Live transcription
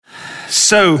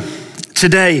So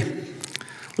today,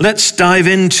 let's dive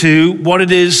into what it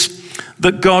is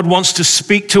that God wants to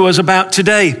speak to us about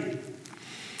today.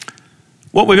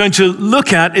 What we're going to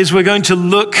look at is we're going to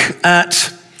look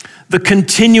at the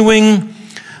continuing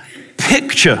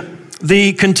picture,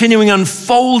 the continuing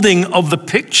unfolding of the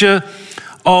picture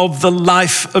of the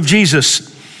life of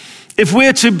Jesus. If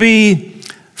we're to be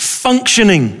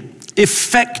functioning,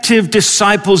 effective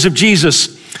disciples of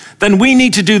Jesus, then we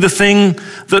need to do the thing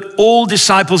that all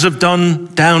disciples have done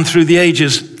down through the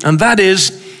ages, and that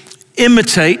is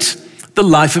imitate the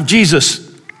life of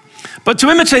Jesus. But to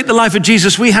imitate the life of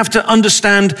Jesus, we have to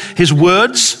understand his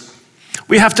words,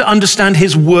 we have to understand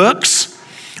his works,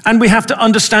 and we have to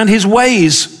understand his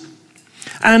ways.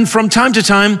 And from time to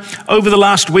time, over the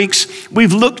last weeks,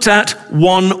 we've looked at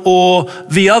one or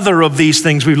the other of these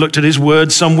things. We've looked at his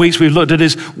words some weeks, we've looked at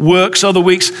his works other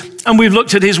weeks, and we've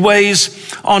looked at his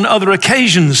ways on other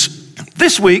occasions.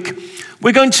 This week,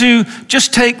 we're going to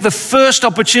just take the first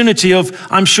opportunity of,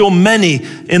 I'm sure, many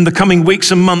in the coming weeks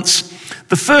and months,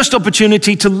 the first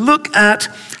opportunity to look at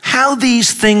how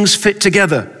these things fit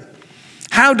together.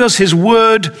 How does his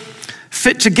word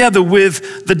fit together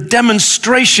with the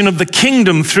demonstration of the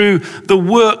kingdom through the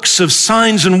works of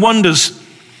signs and wonders?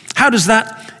 How does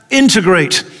that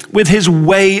integrate with his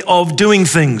way of doing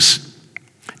things?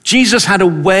 Jesus had a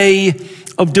way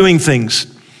of doing things.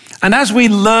 And as we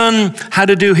learn how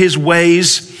to do his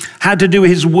ways, how to do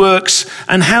his works,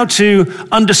 and how to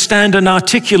understand and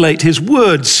articulate his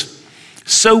words,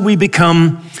 so we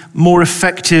become more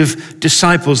effective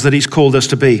disciples that he's called us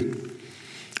to be.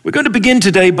 We're going to begin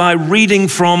today by reading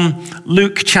from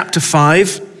Luke chapter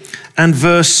 5 and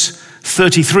verse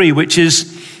 33, which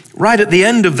is right at the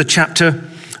end of the chapter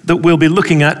that we'll be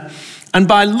looking at. And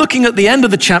by looking at the end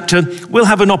of the chapter, we'll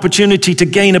have an opportunity to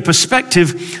gain a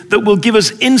perspective that will give us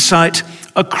insight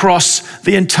across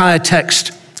the entire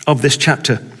text of this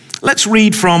chapter. Let's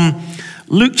read from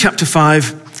Luke chapter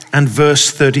 5 and verse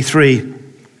 33.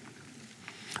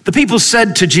 The people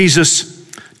said to Jesus,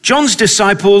 "John's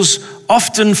disciples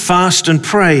often fast and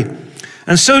pray,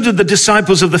 and so did the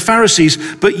disciples of the Pharisees,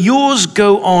 but yours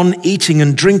go on eating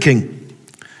and drinking."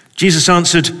 Jesus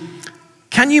answered,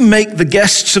 "Can you make the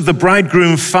guests of the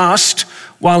bridegroom fast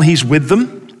while he's with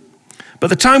them? But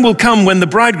the time will come when the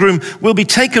bridegroom will be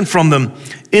taken from them.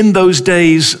 In those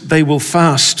days they will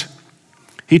fast."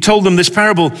 He told them this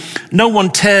parable: "No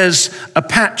one tears a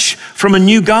patch from a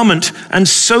new garment and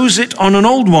sews it on an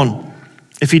old one.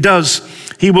 If he does,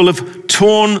 he will have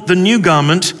torn the new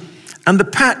garment, and the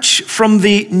patch from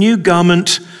the new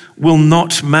garment will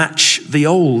not match the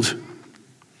old.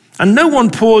 And no one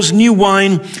pours new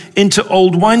wine into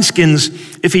old wineskins.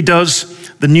 If he does,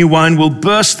 the new wine will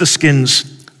burst the skins,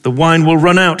 the wine will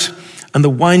run out, and the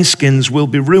wineskins will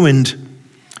be ruined.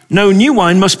 No, new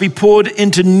wine must be poured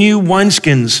into new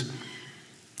wineskins.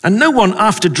 And no one,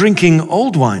 after drinking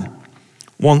old wine,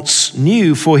 wants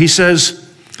new, for he says,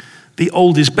 'The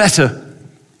old is better.'"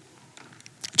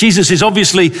 Jesus is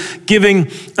obviously giving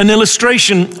an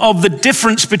illustration of the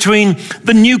difference between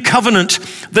the new covenant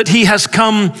that he has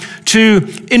come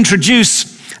to introduce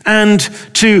and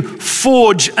to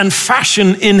forge and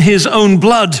fashion in his own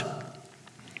blood.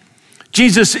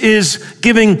 Jesus is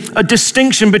giving a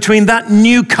distinction between that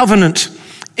new covenant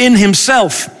in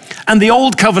himself and the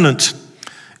old covenant,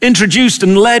 introduced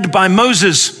and led by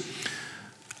Moses,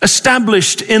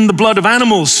 established in the blood of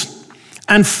animals,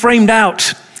 and framed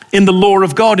out in the law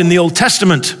of God in the Old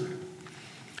Testament.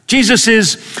 Jesus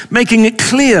is making it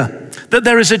clear that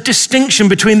there is a distinction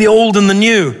between the old and the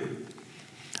new.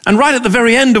 And right at the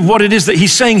very end of what it is that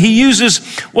he's saying, he uses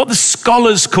what the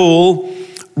scholars call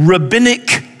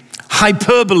rabbinic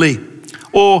hyperbole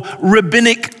or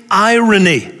rabbinic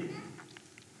irony.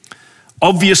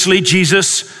 Obviously,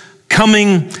 Jesus,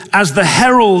 coming as the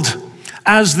herald,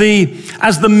 as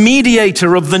the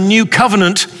mediator of the new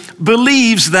covenant,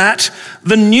 believes that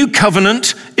the new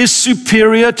covenant is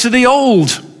superior to the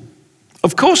old.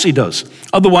 Of course he does.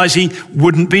 Otherwise he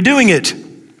wouldn't be doing it.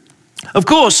 Of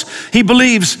course, he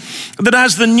believes that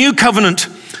as the new covenant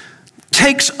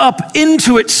takes up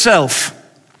into itself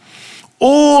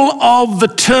all of the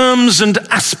terms and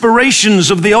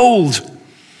aspirations of the old,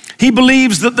 he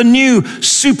believes that the new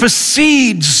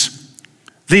supersedes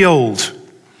the old.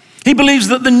 He believes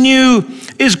that the new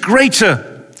is greater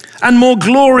and more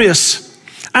glorious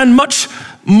and much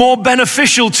more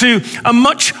beneficial to a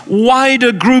much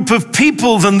wider group of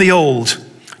people than the old,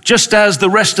 just as the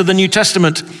rest of the New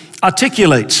Testament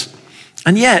articulates.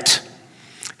 And yet,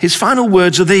 his final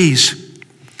words are these: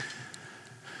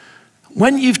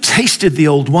 "When you've tasted the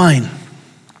old wine,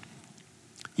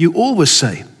 you always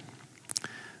say,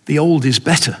 'The old is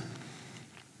better.'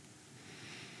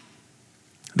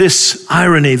 this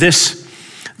irony, this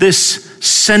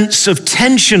sense of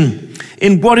tension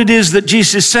in what it is that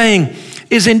Jesus is saying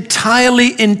is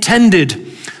entirely intended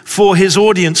for his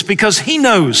audience, because he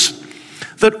knows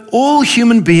that all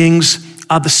human beings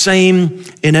are the same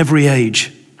in every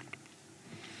age.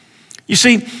 You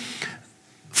see,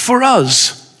 for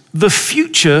us, the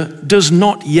future does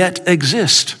not yet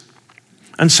exist.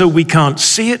 And so we can't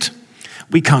see it,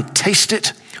 we can't taste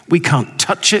it, we can't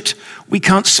touch it, we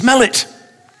can't smell it.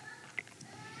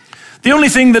 The only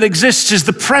thing that exists is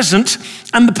the present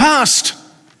and the past.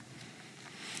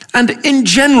 And in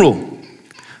general,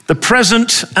 the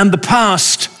present and the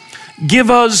past give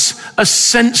us a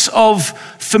sense of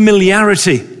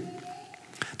familiarity.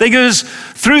 They give us,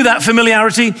 through that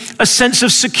familiarity, a sense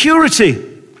of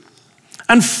security.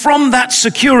 And from that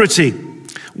security,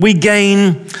 we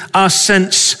gain our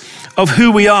sense of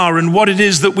who we are and what it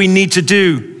is that we need to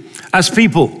do as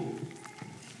people.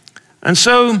 And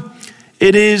so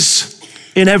it is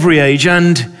in every age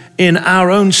and in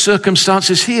our own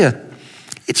circumstances here.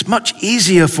 It's much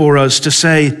easier for us to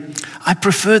say, I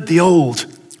preferred the old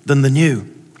than the new.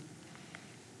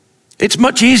 It's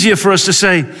much easier for us to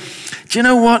say, do you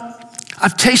know what?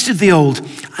 I've tasted the old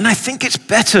and I think it's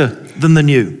better than the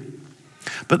new.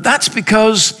 But that's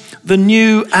because the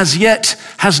new as yet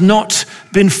has not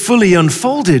been fully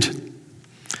unfolded.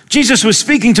 Jesus was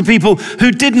speaking to people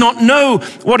who did not know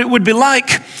what it would be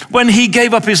like when he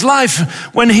gave up his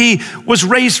life, when he was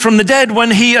raised from the dead,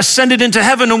 when he ascended into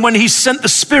heaven, and when he sent the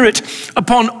Spirit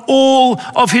upon all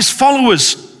of his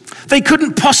followers. They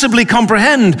couldn't possibly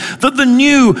comprehend that the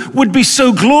new would be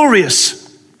so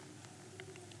glorious.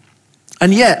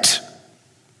 And yet,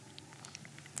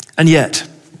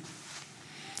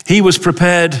 he was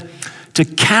prepared to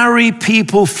carry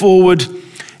people forward,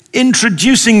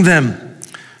 introducing them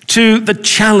to the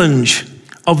challenge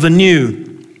of the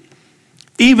new,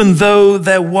 even though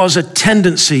there was a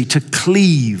tendency to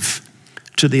cleave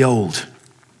to the old.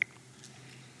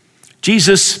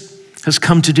 Jesus has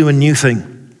come to do a new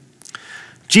thing.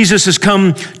 Jesus has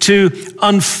come to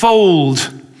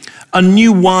unfold a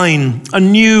new wine, a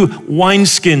new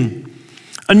wineskin,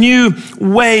 a new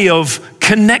way of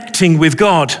connecting with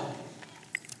God.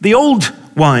 The old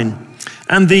wine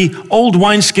and the old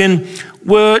wineskin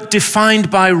were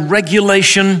defined by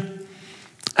regulation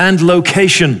and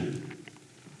location.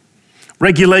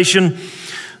 Regulation,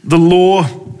 the law,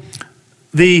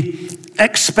 the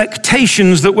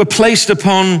expectations that were placed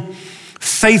upon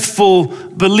faithful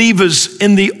believers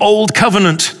in the old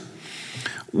covenant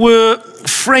were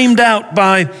framed out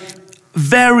by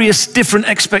various different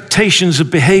expectations of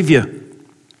behavior.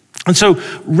 And so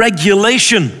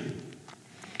regulation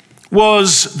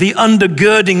was the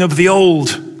undergirding of the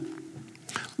old.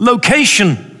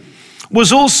 Location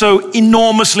was also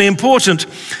enormously important,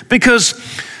 because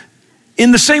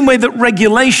in the same way that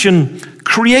regulation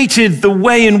created the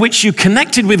way in which you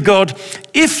connected with God,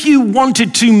 if you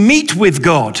wanted to meet with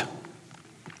God,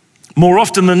 more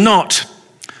often than not,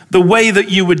 the way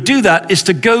that you would do that is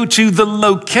to go to the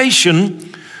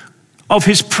location of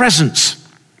his presence.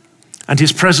 And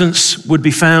his presence would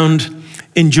be found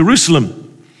in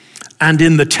Jerusalem and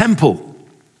in the temple.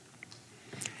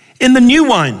 In the new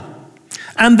wine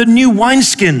and the new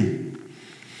wineskin,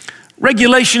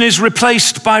 regulation is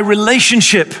replaced by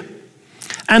relationship,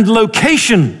 and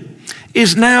location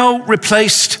is now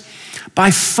replaced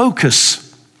by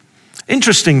focus.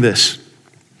 Interesting, this,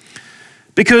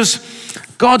 because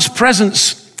God's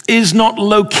presence is not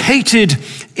located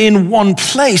in one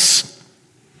place,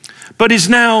 but is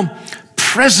now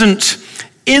present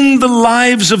in the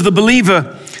lives of the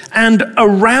believer and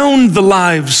around the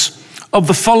lives of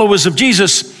the followers of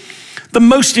Jesus. The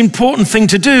most important thing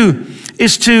to do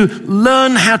is to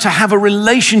learn how to have a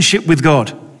relationship with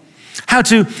God, how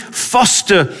to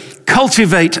foster,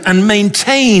 cultivate, and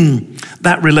maintain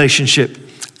that relationship.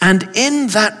 And in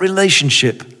that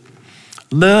relationship,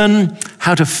 learn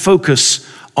how to focus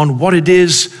on what it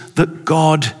is that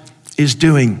God is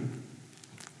doing.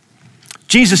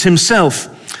 Jesus himself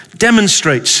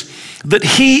demonstrates that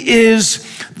he is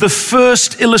the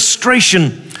first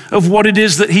illustration of what it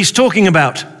is that he's talking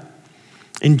about.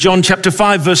 In John chapter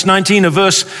 5, verse 19, a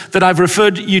verse that I've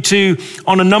referred you to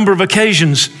on a number of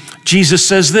occasions, Jesus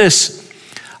says this,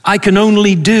 I can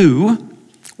only do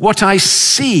what I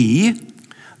see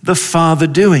the Father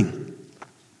doing.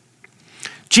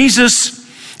 Jesus,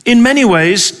 in many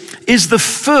ways, is the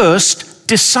first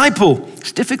disciple.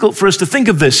 It's difficult for us to think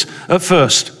of this at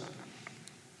first.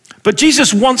 But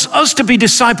Jesus wants us to be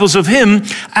disciples of him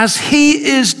as he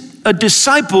is a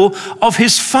disciple of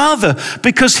his Father,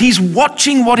 because he's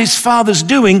watching what his Father's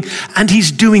doing and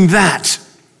he's doing that.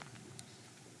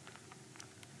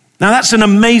 Now that's an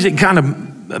amazing, kind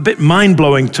of a bit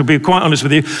mind-blowing, to be quite honest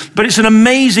with you, but it's an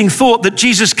amazing thought that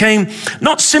Jesus came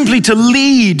not simply to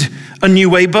lead a new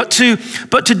way, but to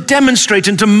demonstrate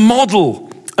and to model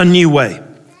a new way.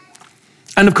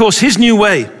 And of course, his new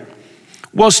way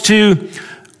was to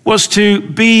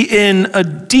be in a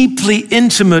deeply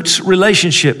intimate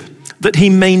relationship that he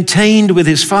maintained with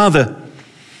his Father,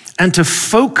 and to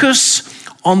focus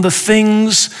on the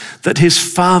things that his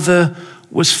Father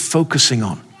was focusing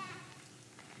on.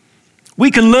 We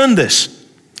can learn this.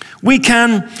 We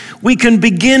can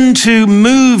begin to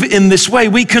move in this way.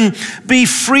 We can be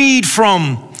freed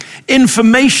from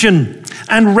information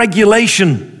and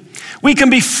regulation. We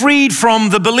can be freed from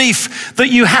the belief that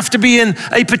you have to be in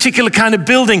a particular kind of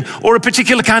building or a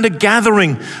particular kind of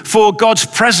gathering for God's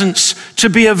presence to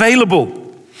be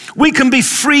available. We can be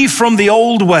free from the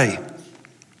old way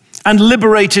and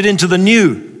liberated into the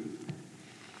new.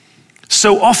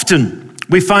 So often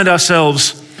we find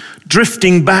ourselves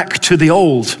drifting back to the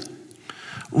old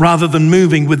rather than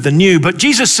moving with the new. But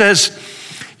Jesus says,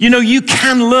 you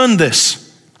can learn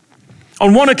this.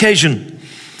 On one occasion,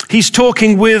 he's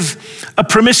talking with a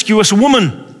promiscuous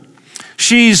woman.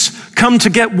 She's come to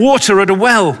get water at a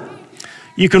well.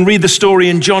 You can read the story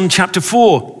in John chapter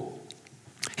 4.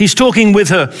 He's talking with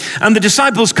her, and the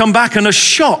disciples come back and are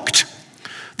shocked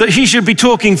that he should be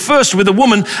talking first with a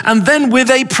woman, and then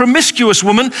with a promiscuous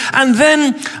woman, and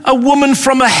then a woman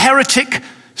from a heretic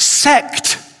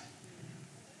sect.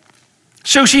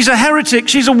 So she's a heretic,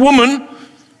 she's a woman,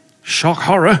 shock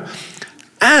horror,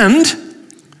 and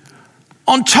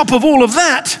on top of all of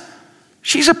that,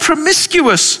 she's a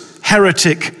promiscuous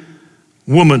heretic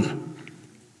woman.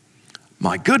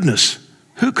 My goodness,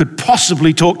 who could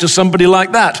possibly talk to somebody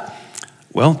like that?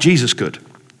 Well, Jesus could.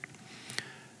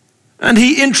 And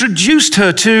he introduced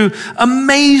her to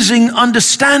amazing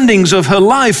understandings of her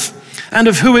life and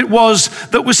of who it was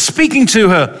that was speaking to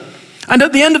her. And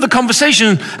at the end of the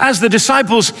conversation, as the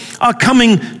disciples are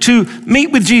coming to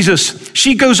meet with Jesus,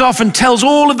 she goes off and tells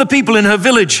all of the people in her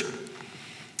village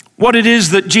what it is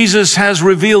that Jesus has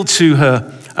revealed to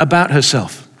her about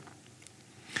herself.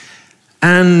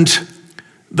 And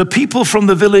the people from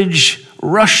the village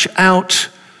rush out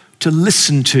to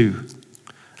listen to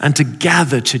and to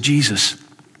gather to Jesus.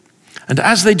 And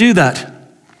as they do that,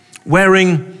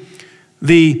 wearing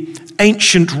the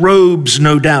ancient robes,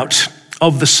 no doubt,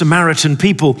 of the Samaritan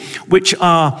people, which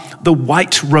are the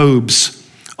white robes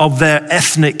of their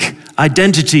ethnic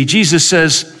identity, Jesus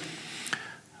says,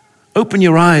 "Open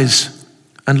your eyes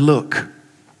and look.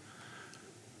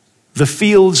 The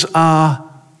fields are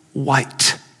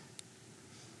white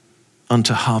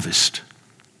unto harvest."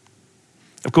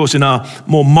 Of course, in our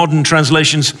more modern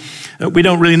translations, we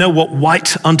don't really know what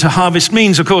white unto harvest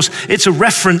means. Of course, it's a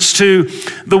reference to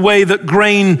the way that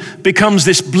grain becomes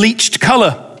this bleached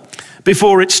color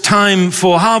before it's time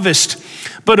for harvest.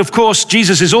 But of course,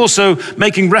 Jesus is also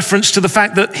making reference to the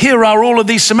fact that here are all of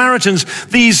these Samaritans,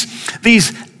 these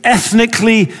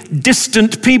ethnically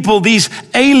distant people, these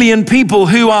alien people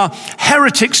who are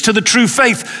heretics to the true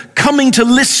faith, coming to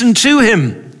listen to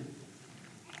him.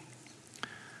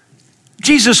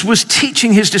 Jesus was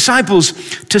teaching his disciples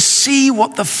to see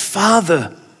what the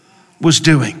Father was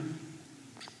doing.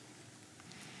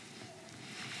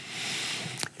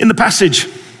 In the passage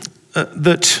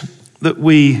that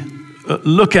we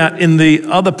look at in the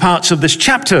other parts of this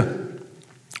chapter,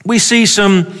 we see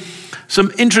some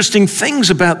interesting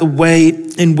things about the way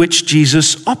in which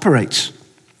Jesus operates.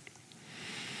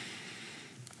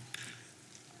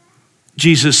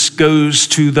 Jesus goes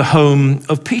to the home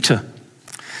of Peter.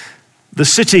 The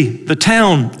city, the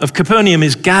town of Capernaum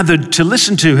is gathered to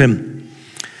listen to him.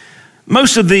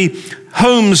 Most of the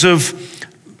homes of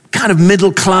kind of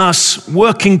middle-class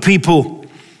working people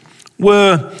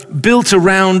were built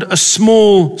around a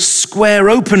small square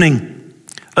opening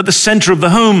at the center of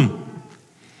the home.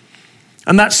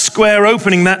 And that square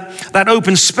opening, that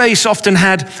open space often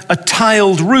had a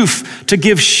tiled roof to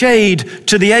give shade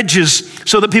to the edges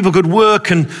so that people could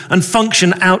work and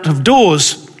function out of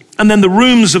doors. And then the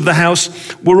rooms of the house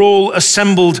were all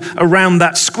assembled around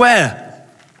that square.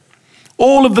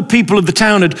 All of the people of the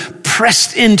town had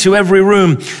pressed into every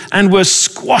room and were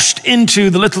squashed into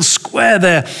the little square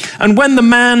there. And when the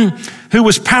man who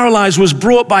was paralyzed was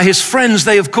brought by his friends,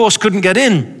 they of course couldn't get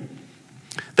in.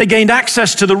 They gained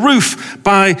access to the roof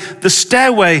by the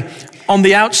stairway on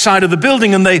the outside of the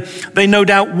building, and they no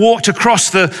doubt walked across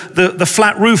the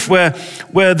flat roof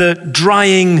where the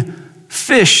drying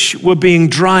fish were being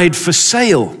dried for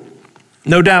sale,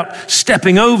 no doubt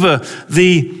stepping over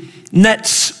the nets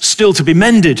still to be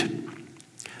mended.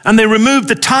 And they removed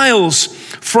the tiles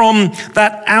from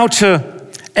that outer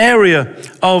area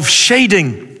of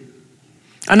shading.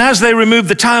 And as they removed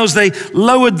the tiles, they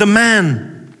lowered the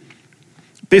man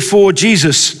before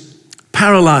Jesus,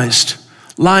 paralyzed,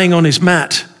 lying on his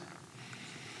mat.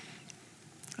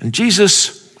 And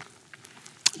Jesus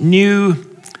knew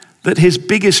that his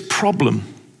biggest problem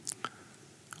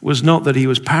was not that he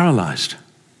was paralyzed.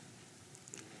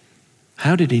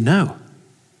 How did he know?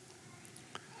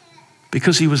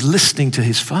 Because he was listening to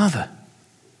his Father.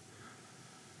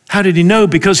 How did he know?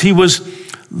 Because he was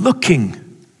looking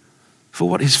for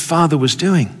what his Father was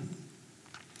doing.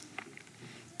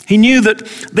 He knew that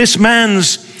this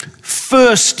man's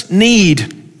first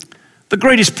need, the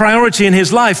greatest priority in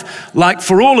his life, like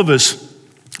for all of us,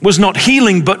 was not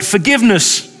healing but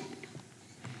forgiveness.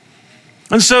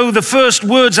 And so the first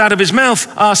words out of his mouth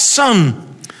are,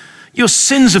 "Son, your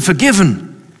sins are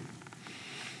forgiven."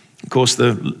 Of course,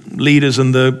 the leaders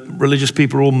and the religious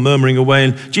people are all murmuring away,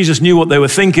 and Jesus knew what they were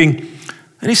thinking.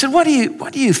 And he said, why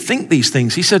do you think these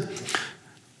things? He said,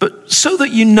 "But so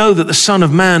that you know that the Son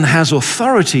of Man has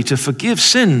authority to forgive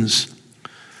sins."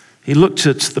 He looked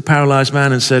at the paralyzed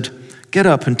man and said, "Get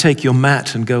up and take your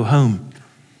mat and go home."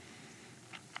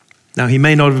 Now, he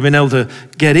may not have been able to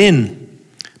get in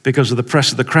because of the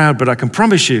press of the crowd, but I can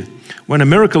promise you, when a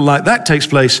miracle like that takes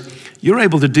place, you're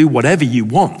able to do whatever you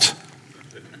want.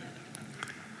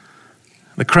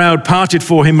 The crowd parted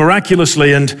for him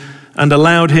miraculously and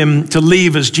allowed him to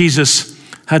leave as Jesus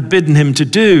had bidden him to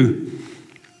do.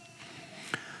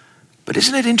 But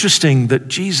isn't it interesting that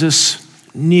Jesus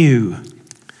knew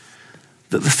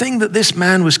that the thing that this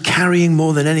man was carrying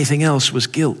more than anything else was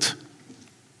guilt?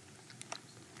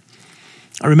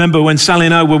 I remember when Sally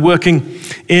and I were working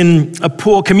in a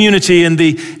poor community in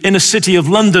the inner city of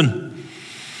London.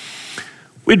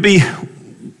 We'd be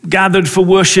gathered for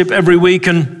worship every week,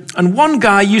 and one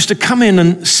guy used to come in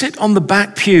and sit on the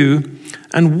back pew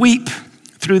and weep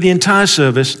through the entire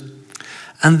service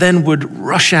and then would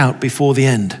rush out before the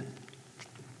end.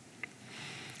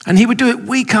 And he would do it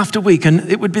week after week, and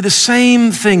it would be the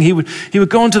same thing. He would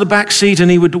go onto the back seat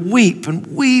and he would weep and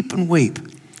weep and weep.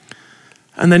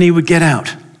 And then he would get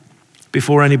out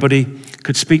before anybody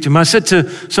could speak to him. I said to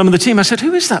some of the team, I said,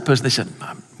 "Who is that person?" They said,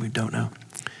 "We don't know.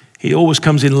 He always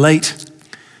comes in late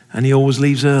and he always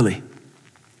leaves early."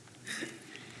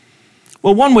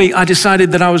 Well, one week I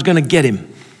decided that I was going to get him.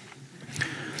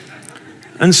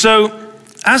 And so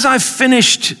as I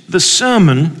finished the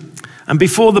sermon and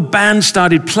before the band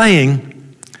started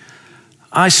playing,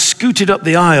 I scooted up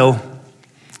the aisle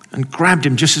and grabbed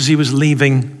him just as he was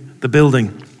leaving the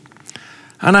building.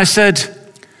 And I said,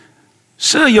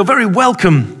 "Sir, you're very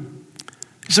welcome.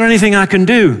 Is there anything I can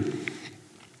do?"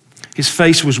 His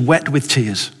face was wet with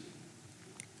tears.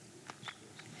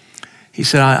 He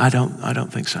said, I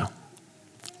don't think so."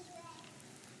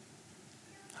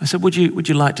 I said, would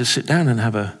you like to sit down and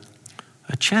have a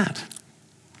chat?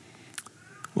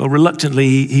 Well,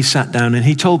 reluctantly, he sat down and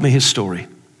he told me his story.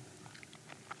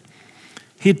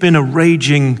 He'd been a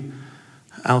raging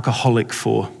alcoholic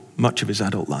for much of his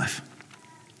adult life.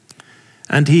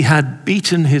 And he had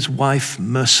beaten his wife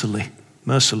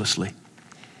mercilessly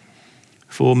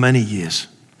for many years.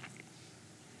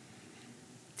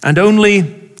 And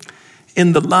only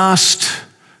in the last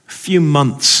few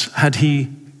months had he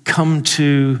come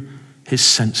to his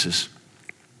senses.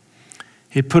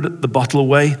 He had put the bottle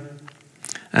away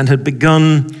and had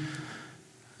begun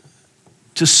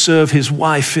to serve his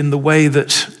wife in the way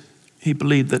that he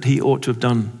believed that he ought to have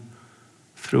done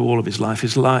through all of his life.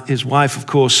 His wife, of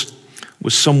course,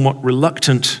 was somewhat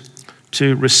reluctant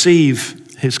to receive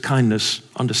his kindness,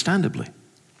 understandably.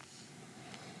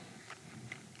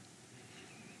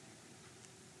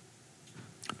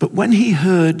 But when he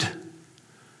heard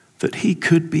that he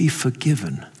could be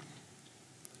forgiven,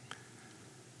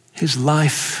 his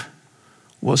life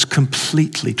was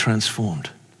completely transformed.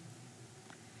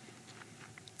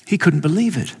 He couldn't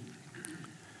believe it.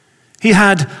 He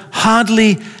had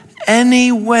hardly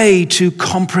any way to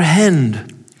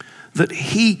comprehend that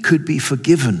he could be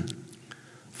forgiven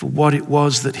for what it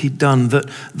was that he'd done, that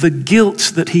the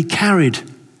guilt that he carried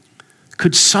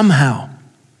could somehow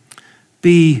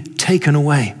be taken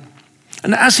away.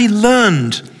 And as he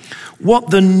learned what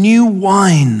the new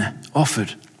wine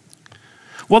offered,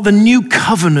 what the new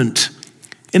covenant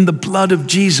in the blood of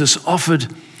Jesus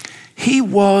offered, he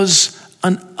was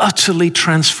an utterly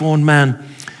transformed man.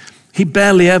 He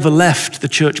barely ever left the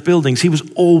church buildings. He was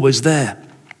always there.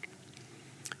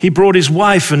 He brought his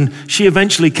wife and she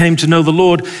eventually came to know the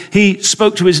Lord. He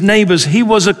spoke to his neighbors. He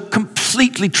was a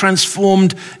completely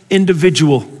transformed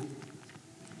individual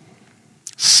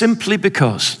simply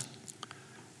because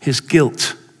his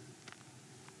guilt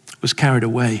was carried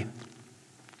away.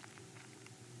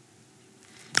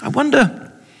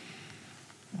 wonder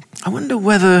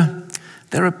whether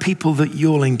there are people that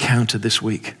you'll encounter this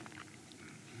week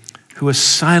who are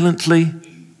silently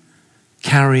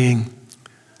carrying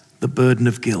the burden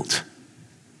of guilt.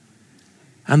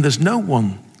 And there's no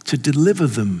one to deliver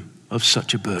them of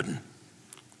such a burden.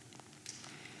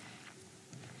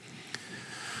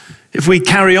 If we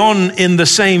carry on in the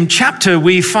same chapter,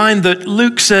 we find that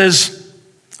Luke says,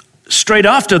 straight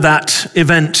after that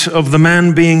event of the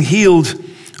man being healed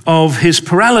of his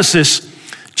paralysis,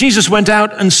 Jesus went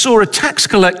out and saw a tax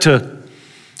collector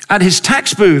at his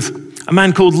tax booth, a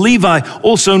man called Levi,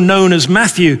 also known as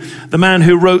Matthew, the man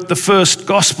who wrote the first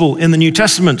gospel in the New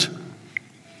Testament.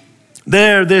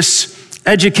 There, this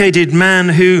educated man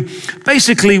who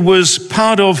basically was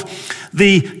part of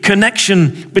the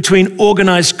connection between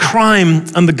organized crime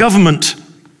and the government,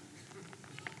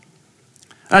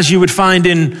 as you would find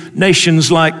in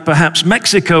nations like perhaps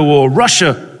Mexico or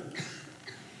Russia,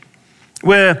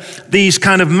 where these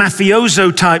kind of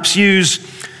mafioso types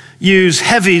use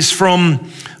heavies from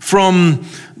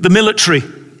the military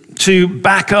to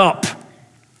back up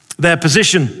their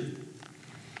position.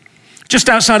 Just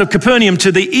outside of Capernaum,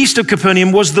 to the east of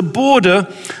Capernaum, was the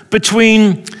border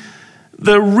between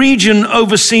the region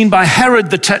overseen by Herod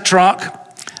the Tetrarch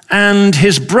and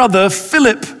his brother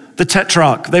Philip the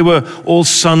Tetrarch. They were all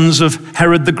sons of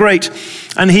Herod the Great,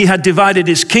 and he had divided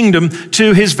his kingdom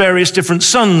to his various different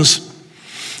sons.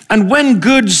 And when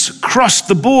goods crossed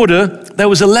the border, there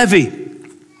was a levy.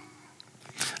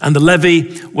 And the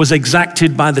levy was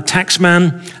exacted by the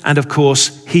taxman, and of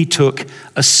course, he took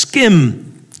a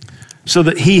skim so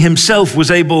that he himself was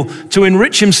able to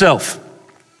enrich himself.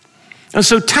 And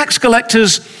so tax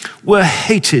collectors were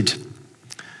hated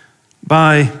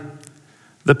by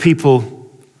the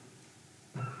people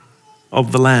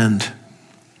of the land.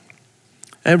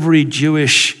 Every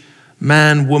Jewish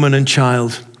man, woman, and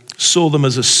child saw them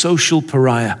as a social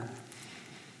pariah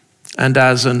and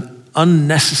as an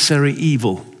unnecessary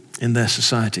evil in their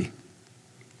society.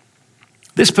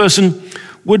 This person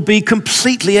would be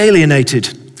completely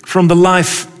alienated from the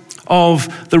life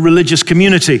of the religious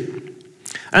community,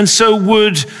 and so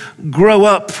would grow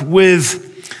up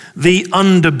with the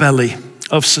underbelly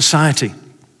of society.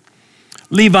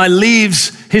 Levi leaves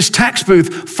his tax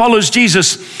booth, follows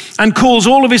Jesus, and calls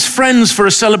all of his friends for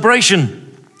a celebration.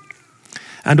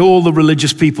 And all the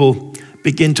religious people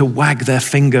begin to wag their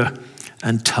finger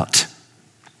and tut.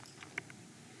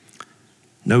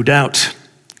 No doubt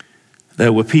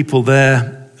there were people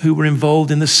there who were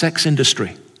involved in the sex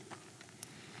industry.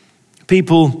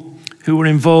 People who were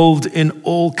involved in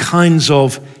all kinds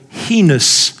of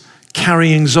heinous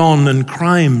carryings on and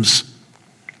crimes.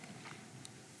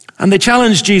 And they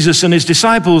challenged Jesus and his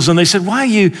disciples, and they said, why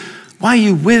are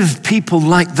you with people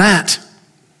like that?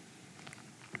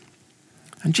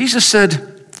 And Jesus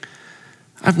said,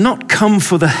 I've not come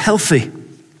for the healthy,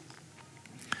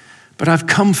 but I've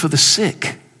come for the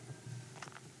sick.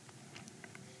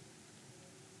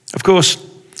 Of course,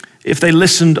 if they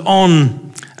listened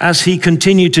on as he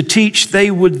continued to teach, they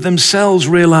would themselves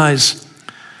realize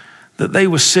that they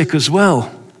were sick as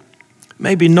well.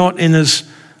 Maybe not in as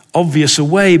obvious a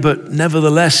way, but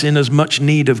nevertheless in as much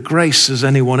need of grace as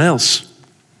anyone else.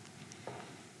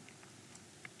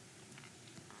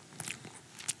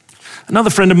 Another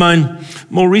friend of mine,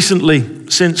 more recently,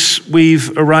 since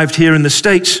we've arrived here in the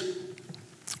States,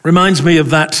 reminds me of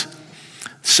that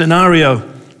scenario.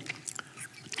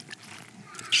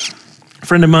 A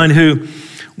friend of mine who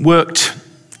worked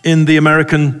in the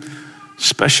American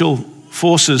Special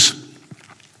Forces,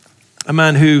 a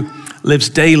man who lives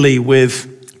daily with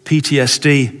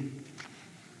PTSD,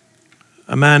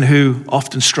 a man who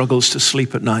often struggles to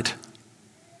sleep at night,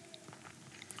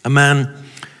 a man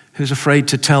who's afraid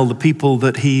to tell the people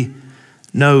that he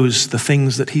knows the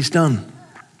things that he's done.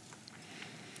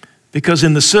 Because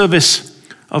in the service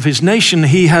of his nation,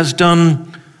 he has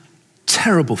done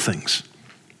terrible things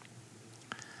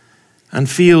and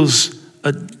feels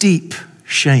a deep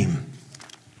shame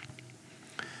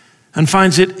and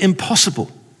finds it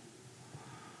impossible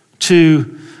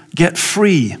to get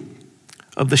free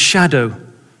of the shadow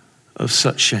of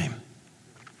such shame.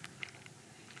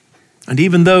 And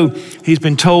even though he's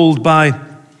been told by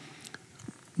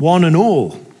one and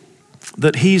all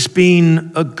that he's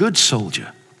been a good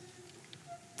soldier,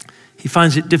 he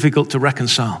finds it difficult to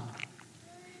reconcile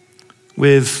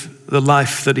with the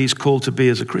life that he's called to be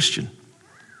as a Christian.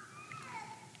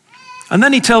 And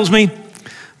then he tells me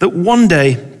that one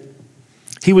day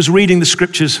he was reading the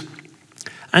scriptures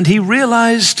and he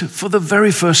realized for the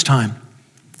very first time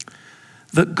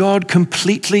that God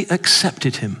completely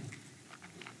accepted him.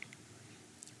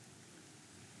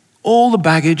 all the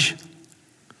baggage,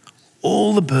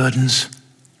 all the burdens,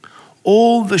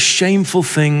 all the shameful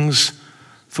things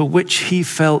for which he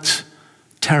felt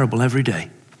terrible every day.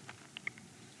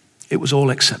 It was all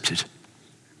accepted.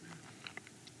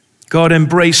 God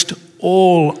embraced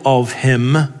all of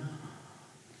him,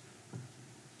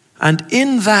 and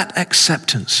in that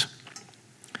acceptance,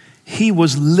 he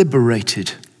was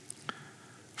liberated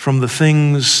from the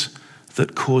things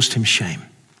that caused him shame.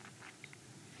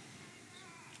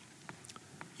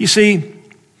 You see,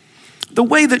 the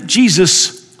way that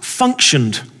Jesus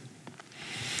functioned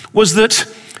was that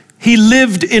he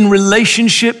lived in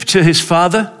relationship to his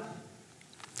Father,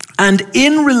 and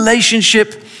in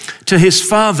relationship to his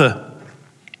Father,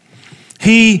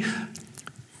 he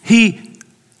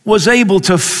was able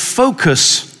to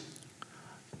focus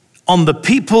on the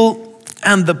people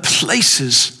and the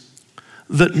places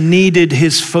that needed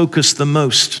his focus the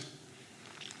most.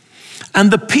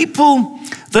 And the people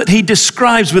that he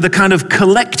describes with a kind of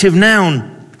collective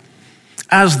noun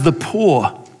as the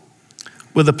poor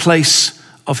were the place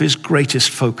of his greatest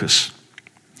focus.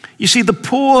 You see, the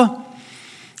poor,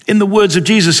 in the words of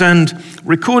Jesus and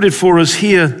recorded for us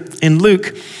here in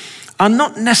Luke, are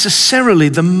not necessarily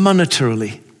the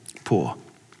monetarily poor.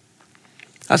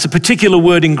 That's a particular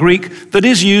word in Greek that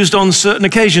is used on certain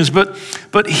occasions,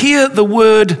 but here the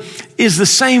word is the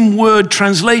same word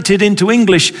translated into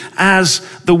English as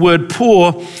the word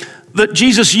poor that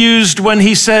Jesus used when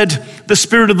he said, "The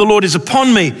Spirit of the Lord is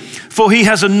upon me, for he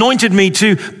has anointed me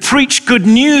to preach good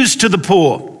news to the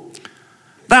poor."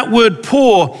 That word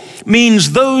poor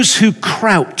means those who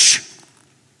crouch,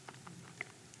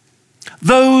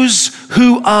 those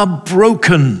who are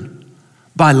broken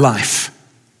by life,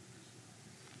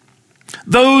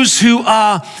 those who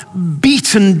are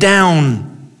beaten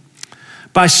down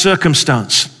by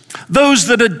circumstance, those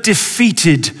that are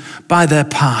defeated by their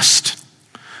past,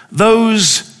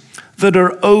 those that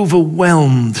are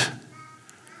overwhelmed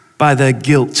by their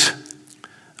guilt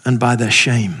and by their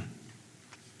shame.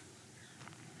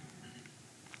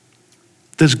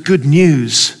 There's good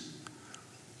news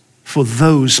for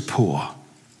those poor.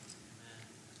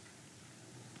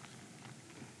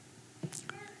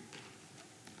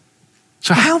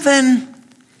 So how then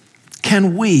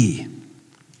can we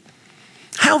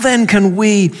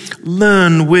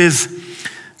learn with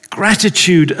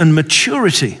gratitude and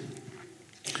maturity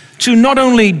to not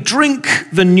only drink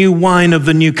the new wine of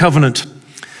the new covenant,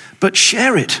 but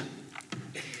share it?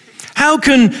 How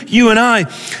can you and I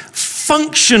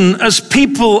function as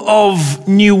people of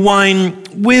new wine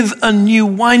with a new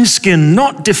wineskin,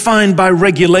 not defined by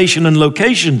regulation and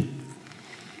location,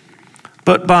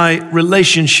 but by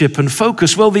relationship and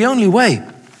focus? Well, the only way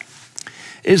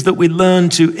is that we learn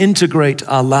to integrate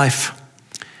our life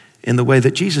in the way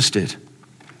that Jesus did.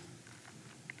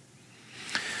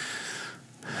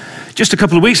 Just a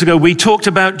couple of weeks ago, we talked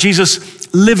about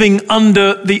Jesus living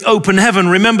under the open heaven.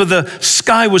 Remember, the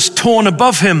sky was torn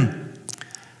above him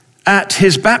at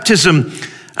his baptism,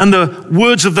 and the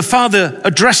words of the Father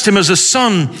addressed him as a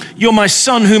son. "You're my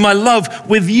son whom I love.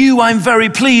 With you I'm very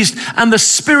pleased." And the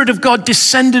Spirit of God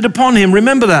descended upon him.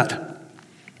 Remember that.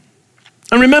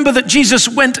 And remember that Jesus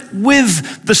went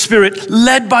with the Spirit,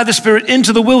 led by the Spirit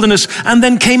into the wilderness, and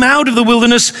then came out of the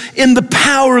wilderness in the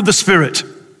power of the Spirit.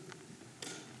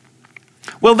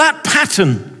 Well, that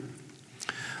pattern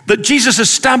that Jesus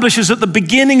establishes at the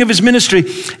beginning of his ministry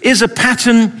is a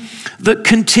pattern that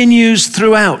continues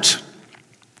throughout.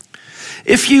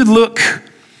 If you look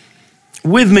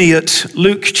with me at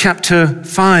Luke chapter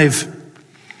 5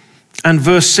 and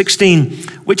verse 16,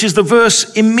 which is the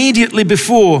verse immediately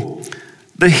before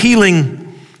the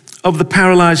healing of the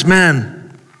paralyzed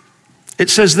man, it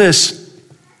says this: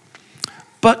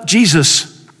 "But Jesus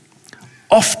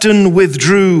often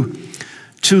withdrew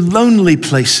to lonely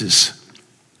places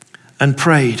and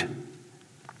prayed."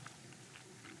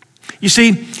 You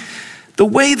see, the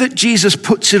way that Jesus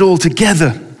puts it all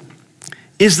together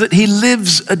is that he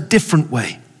lives a different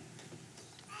way.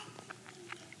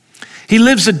 He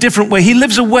lives a different way. He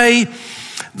lives a way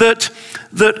that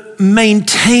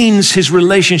maintains his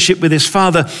relationship with his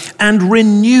Father and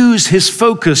renews his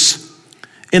focus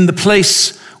in the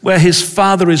place where his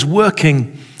Father is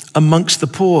working amongst the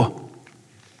poor.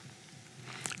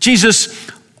 Jesus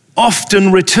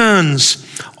often returns,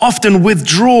 often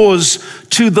withdraws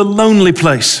to the lonely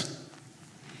place.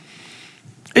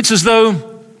 It's as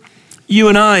though you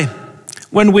and I,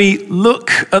 when we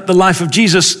look at the life of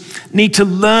Jesus, need to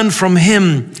learn from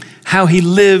him how he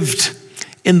lived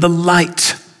in the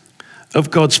light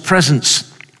of God's presence,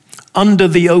 under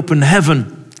the open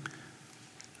heaven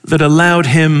that allowed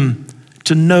him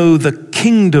to know the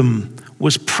kingdom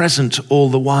was present all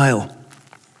the while.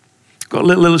 Got a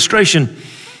little illustration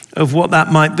of what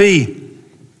that might be.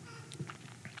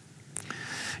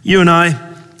 You and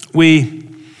I, we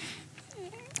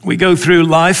go through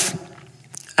life,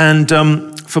 and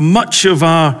for much of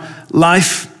our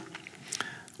life,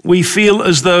 we feel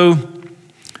as though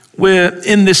we're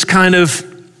in this kind of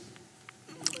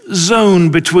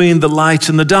zone between the light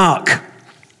and the dark.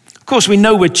 Of course, we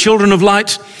know we're children of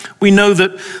light. We know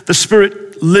that the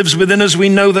Spirit lives within us. We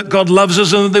know that God loves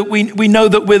us, and that we know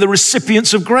that we're the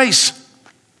recipients of grace.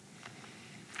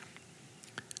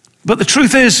 But the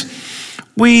truth is,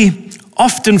 we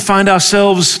often find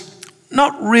ourselves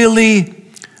not really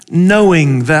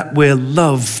knowing that we're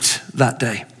loved that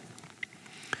day.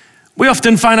 We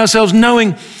often find ourselves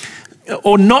knowing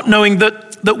or not knowing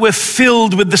that we're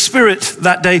filled with the Spirit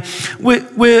that day.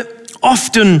 We're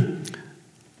often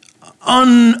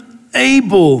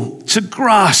unable to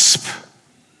grasp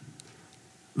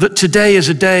that today is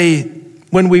a day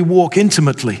when we walk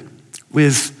intimately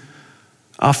with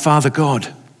our Father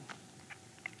God.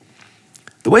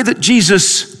 The way that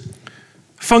Jesus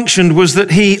functioned was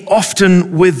that he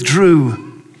often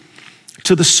withdrew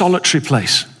to the solitary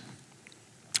place,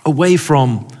 away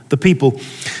from the people.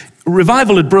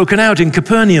 Revival had broken out in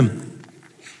Capernaum.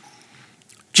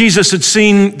 Jesus had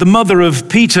seen the mother of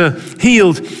Peter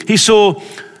healed. He saw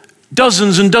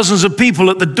dozens and dozens of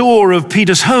people at the door of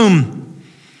Peter's home.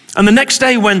 And the next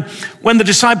day when the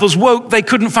disciples woke, they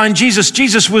couldn't find Jesus.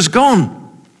 Jesus was gone.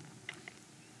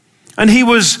 And he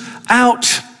was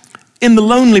out in the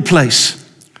lonely place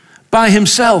by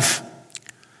himself.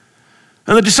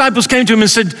 And the disciples came to him and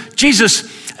said,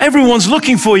 Jesus, everyone's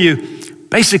looking for you.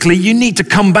 Basically, you need to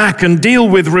come back and deal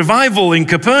with revival in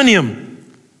Capernaum.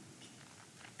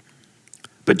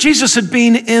 But Jesus had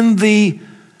been in the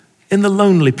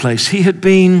lonely place. He had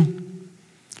been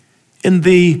in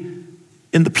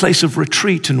the place of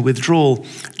retreat and withdrawal.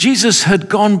 Jesus had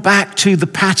gone back to the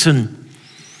pattern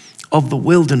of the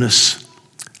wilderness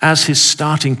as his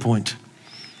starting point.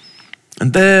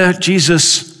 And there,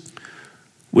 Jesus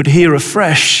would hear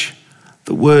afresh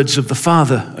the words of the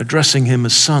Father addressing him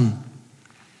as Son.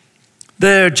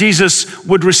 There, Jesus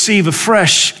would receive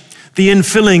afresh the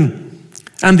infilling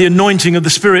and the anointing of the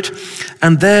Spirit.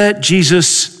 And there,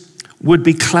 Jesus would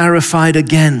be clarified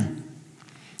again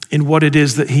in what it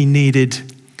is that he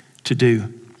needed to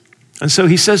do. And so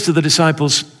he says to the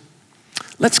disciples,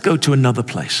 let's go to another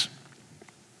place.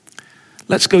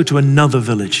 Let's go to another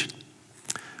village,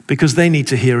 because they need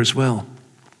to hear as well.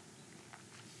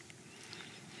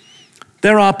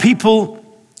 There are people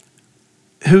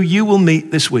who you will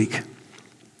meet this week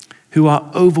who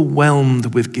are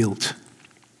overwhelmed with guilt.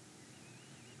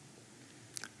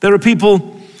 There are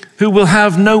people who will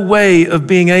have no way of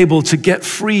being able to get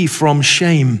free from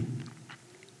shame.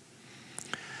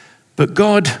 But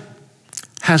God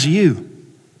has you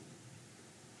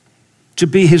to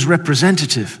be his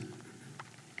representative,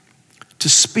 to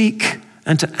speak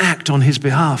and to act on his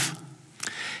behalf.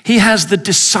 He has the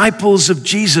disciples of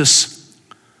Jesus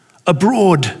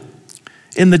abroad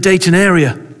in the Dayton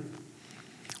area,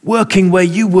 working where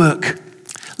you work,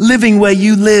 living where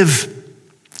you live,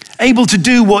 able to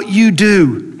do what you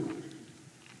do.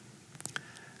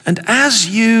 And as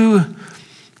you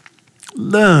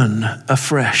learn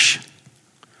afresh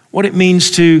what it means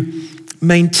to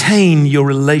maintain your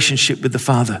relationship with the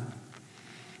Father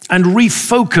and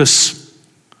refocus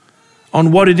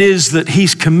on what it is that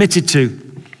he's committed to,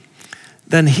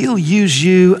 then he'll use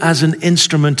you as an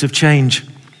instrument of change.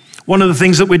 One of the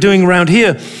things that we're doing around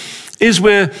here is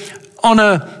we're on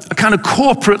a kind of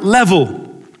corporate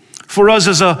level. For us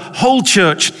as a whole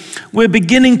church, we're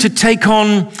beginning to take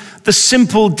on the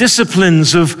simple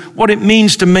disciplines of what it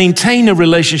means to maintain a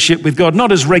relationship with God,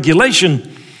 not as regulation,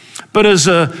 but as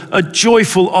a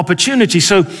joyful opportunity.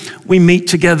 So we meet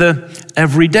together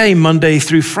every day, Monday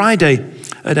through Friday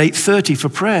at 8:30 for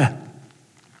prayer.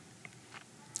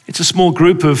 It's a small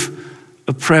group of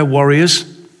prayer warriors,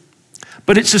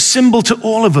 but it's a symbol to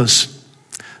all of us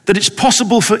that it's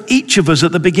possible for each of us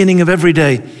at the beginning of every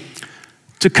day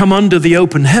to come under the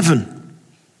open heaven,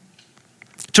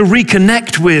 to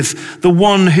reconnect with the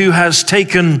one who has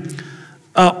taken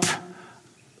up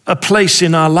a place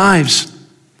in our lives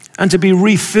and to be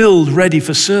refilled, ready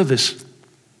for service.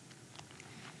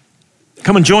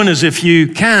 Come and join us if you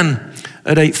can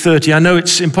at 8:30. I know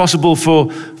it's impossible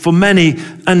for many,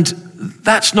 and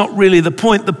that's not really the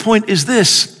point. The point is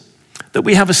this, that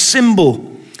we have a symbol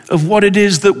of what it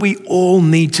is that we all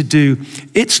need to do.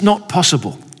 It's not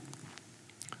possible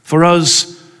for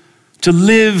us to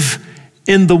live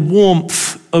in the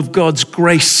warmth of God's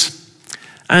grace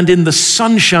and in the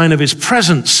sunshine of his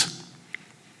presence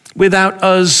without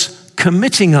us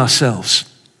committing ourselves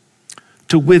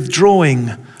to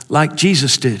withdrawing like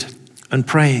Jesus did and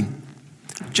praying.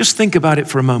 Just think about it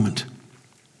for a moment.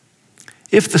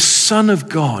 If the Son of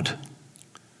God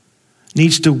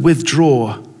needs to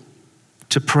withdraw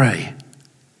to pray,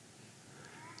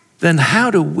 then how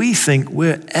do we think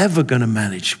we're ever going to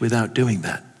manage without doing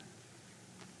that?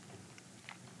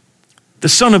 The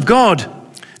Son of God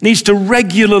needs to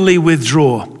regularly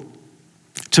withdraw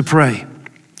to pray.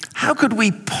 How could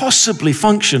we possibly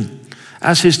function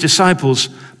as his disciples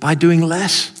by doing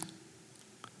less?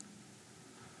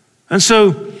 And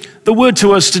so the word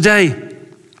to us today,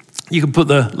 you can put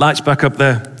the lights back up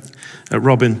there,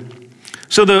 Robin.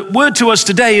 So the word to us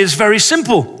today is very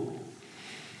simple.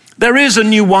 There is a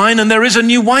new wine and there is a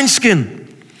new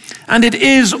wineskin. And it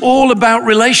is all about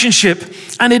relationship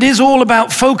and it is all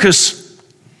about focus.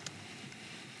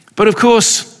 But of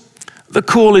course, the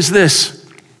call is this.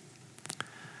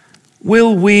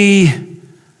 Will we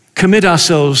commit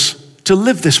ourselves to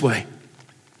live this way?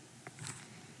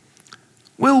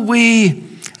 Will we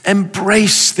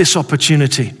embrace this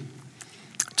opportunity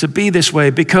to be this way?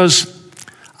 Because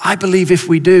I believe if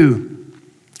we do,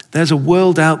 there's a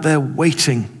world out there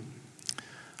waiting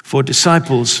for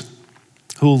disciples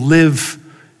who will live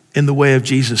in the way of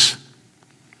Jesus.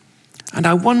 And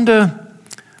I wonder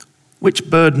which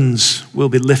burdens will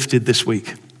be lifted this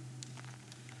week.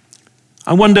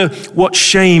 I wonder what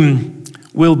shame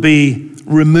will be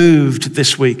removed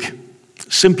this week,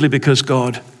 simply because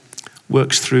God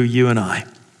works through you and I.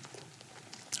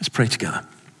 Let's pray together.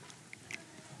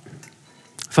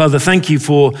 Father, thank you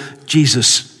for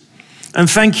Jesus. And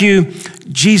thank you,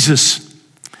 Jesus,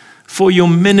 for your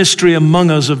ministry among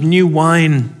us of new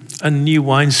wine and new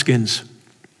wineskins.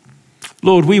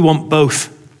 Lord, we want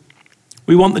both.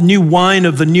 We want the new wine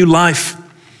of the new life,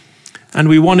 and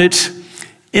we want it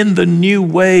in the new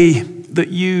way that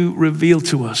you reveal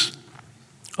to us,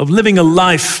 of living a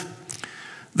life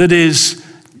that is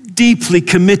deeply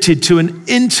committed to an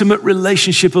intimate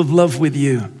relationship of love with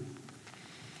you.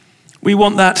 We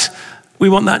want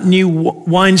that new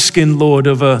wineskin, Lord,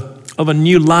 of a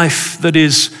new life that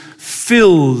is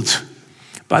filled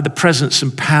by the presence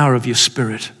and power of your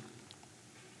Spirit.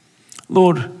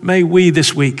 Lord, may we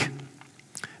this week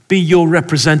be your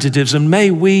representatives, and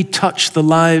may we touch the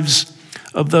lives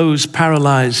of those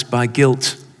paralyzed by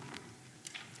guilt,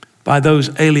 by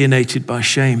those alienated by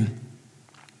shame.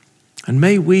 And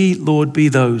may we, Lord, be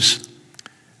those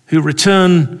who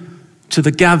return to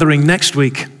the gathering next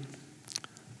week,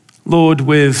 Lord,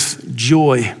 with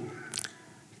joy,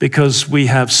 because we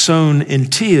have sown in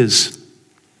tears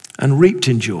and reaped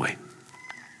in joy.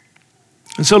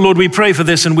 And so, Lord, we pray for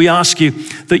this and we ask you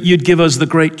that you'd give us the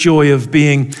great joy of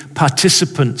being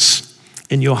participants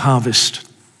in your harvest.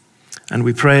 And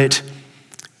we pray it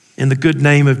in the good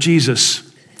name of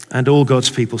Jesus, and all God's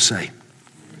people say,